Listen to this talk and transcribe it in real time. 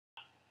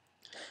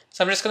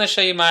So I'm just going to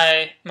show you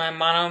my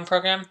Monome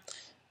program,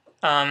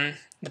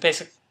 the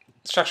basic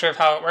structure of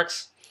how it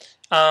works.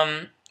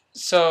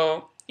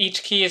 So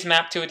each key is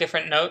mapped to a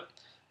different note.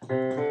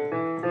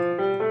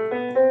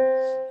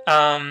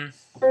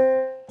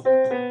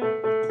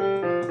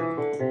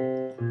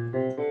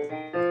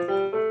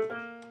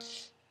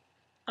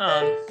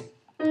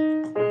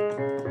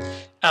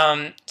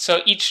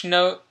 So each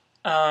note,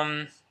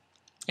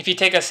 if you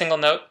take a single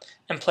note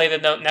and play the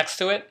note next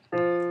to it,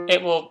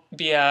 it will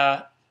be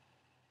a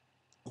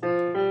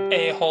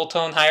whole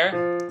tone higher,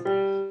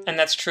 and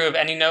that's true of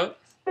any note.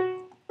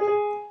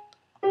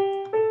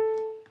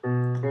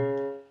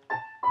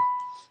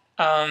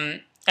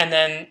 And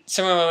then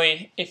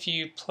similarly, if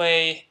you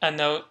play a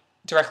note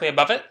directly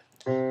above it,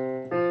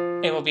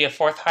 it will be a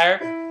fourth higher.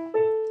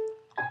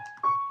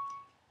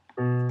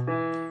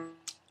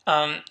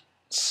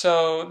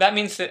 So that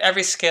means that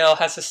every scale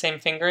has the same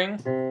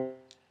fingering.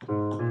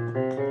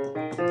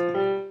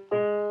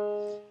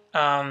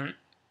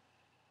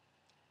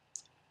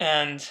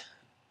 And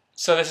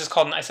so this is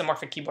called an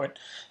isomorphic keyboard.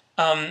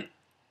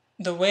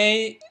 The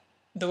way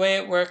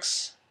it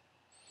works,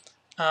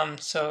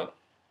 so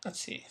let's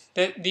see.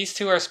 These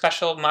two are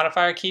special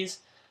modifier keys.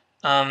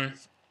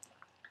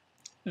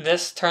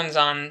 This turns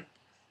on,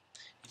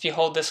 if you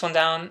hold this one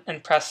down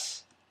and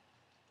press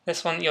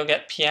this one, you'll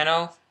get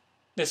piano.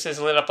 This is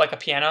lit up like a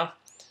piano.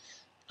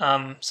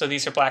 So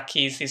these are black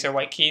keys, these are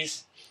white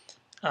keys.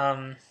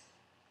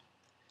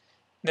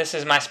 This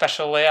is my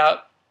special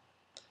layout.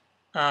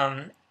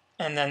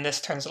 And then this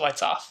turns the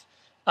lights off.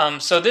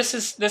 So this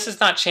is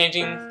not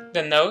changing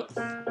the note,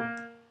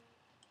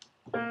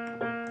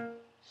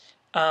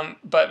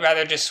 but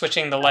rather just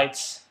switching the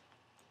lights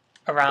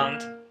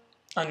around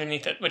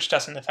underneath it, which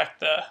doesn't affect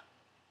the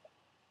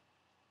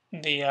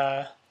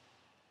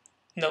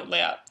note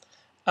layout.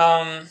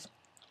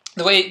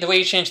 The way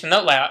you change the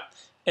note layout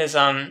is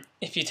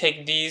if you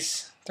take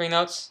these three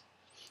notes,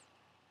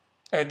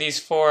 or these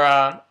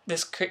four.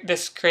 This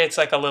creates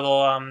like a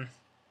little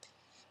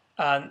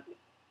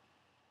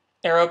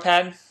arrow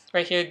pad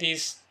right here.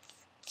 These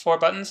 4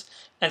 buttons,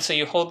 and so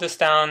you hold this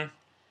down,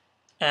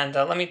 and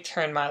let me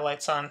turn my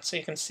lights on so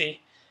you can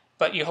see.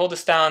 But you hold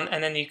this down,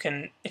 and then you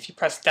can, if you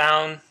press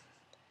down,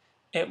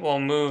 it will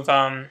move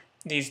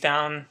these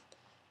down.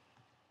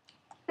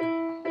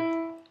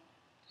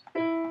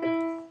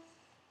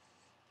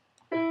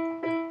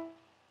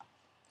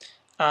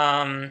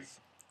 And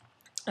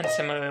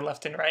similarly,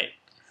 left and right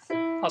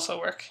also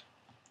work.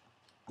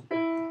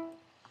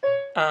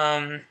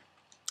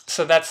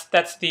 So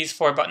that's these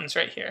 4 buttons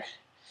right here.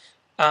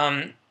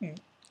 And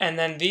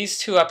then these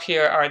 2 up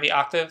here are the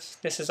octave.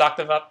 This is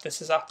octave up.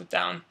 This is octave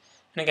down.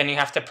 And again, you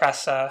have to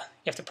press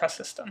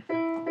this down.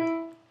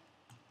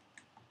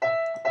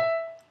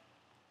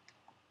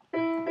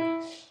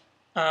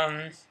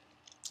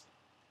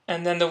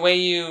 And then the way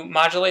you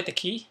modulate the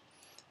key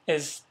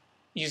is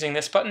using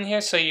this button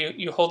here. So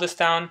you hold this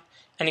down,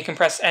 and you can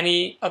press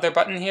any other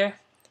button here,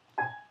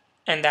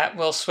 and that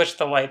will switch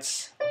the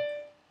lights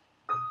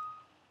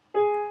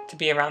to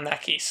be around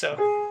that key. So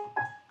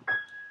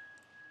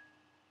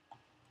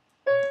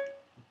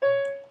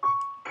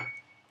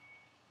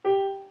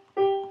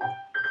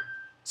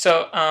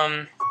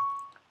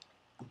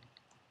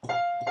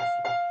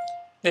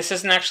this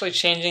isn't actually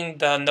changing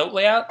the note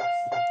layout,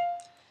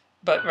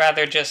 but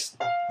rather just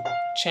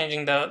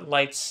changing the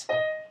lights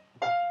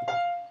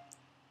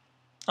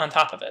on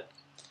top of it.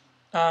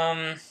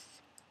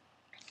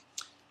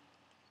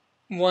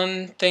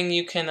 One thing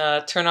you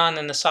can turn on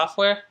in the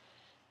software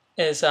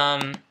is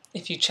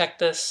if you check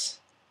this.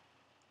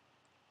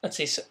 Let's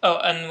see. So, oh,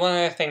 and one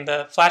other thing,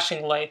 the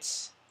flashing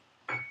lights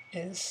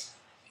is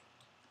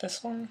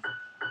this one.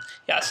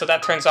 Yeah, so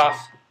that turned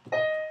off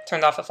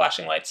the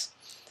flashing lights.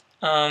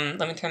 Let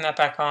me turn that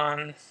back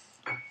on.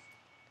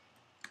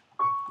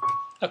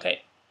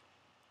 Okay.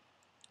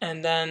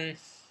 And then,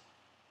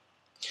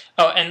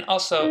 oh, and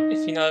also,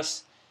 if you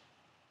notice,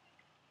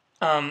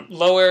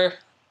 lower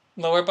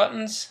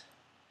buttons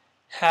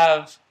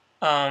have,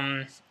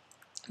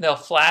 they'll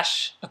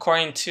flash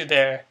according to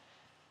their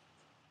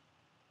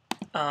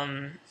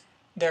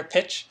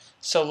pitch.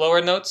 So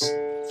lower notes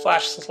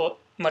flash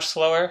much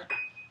slower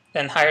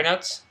than higher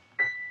notes.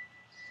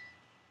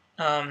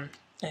 And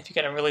if you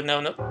get a really low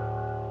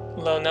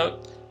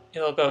note,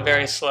 it'll go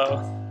very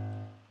slow.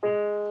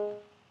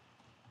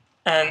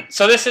 And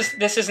so this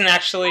isn't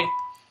actually,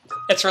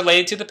 it's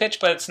related to the pitch,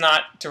 but it's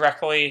not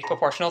directly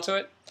proportional to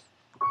it.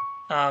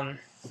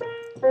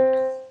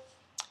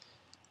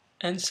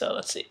 And so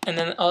let's see, and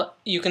then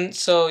you can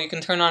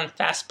turn on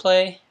fast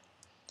play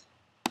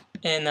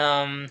in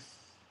the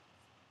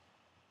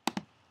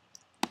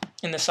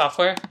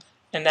software,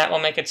 and that will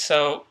make it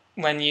so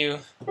when you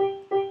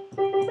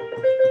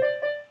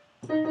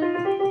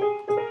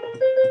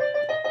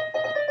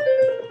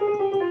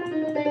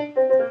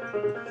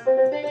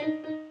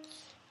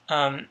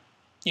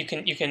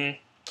you can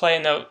play a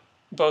note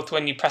both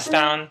when you press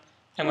down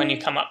and when you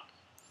come up.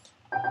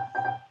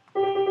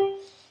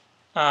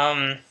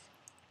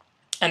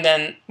 And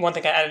then one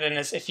thing I added in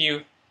is if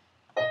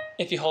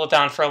if you hold it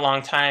down for a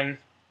long time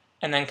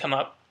and then come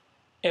up,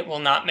 it will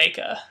not make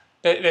a,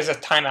 there's a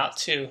timeout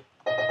too.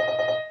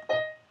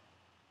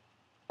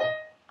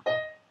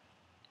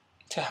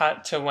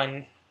 To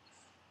when,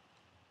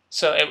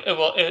 so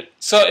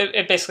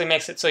it basically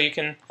makes it so you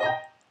can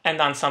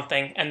end on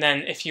something, and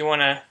then if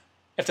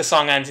the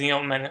song ends and you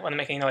don't want to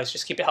make any noise,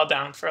 just keep it held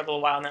down for a little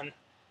while and then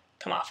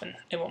come off and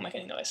it won't make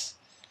any noise.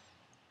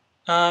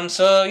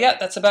 So yeah,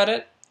 that's about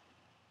it.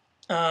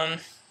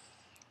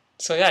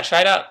 So yeah,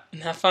 try it out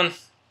and have fun.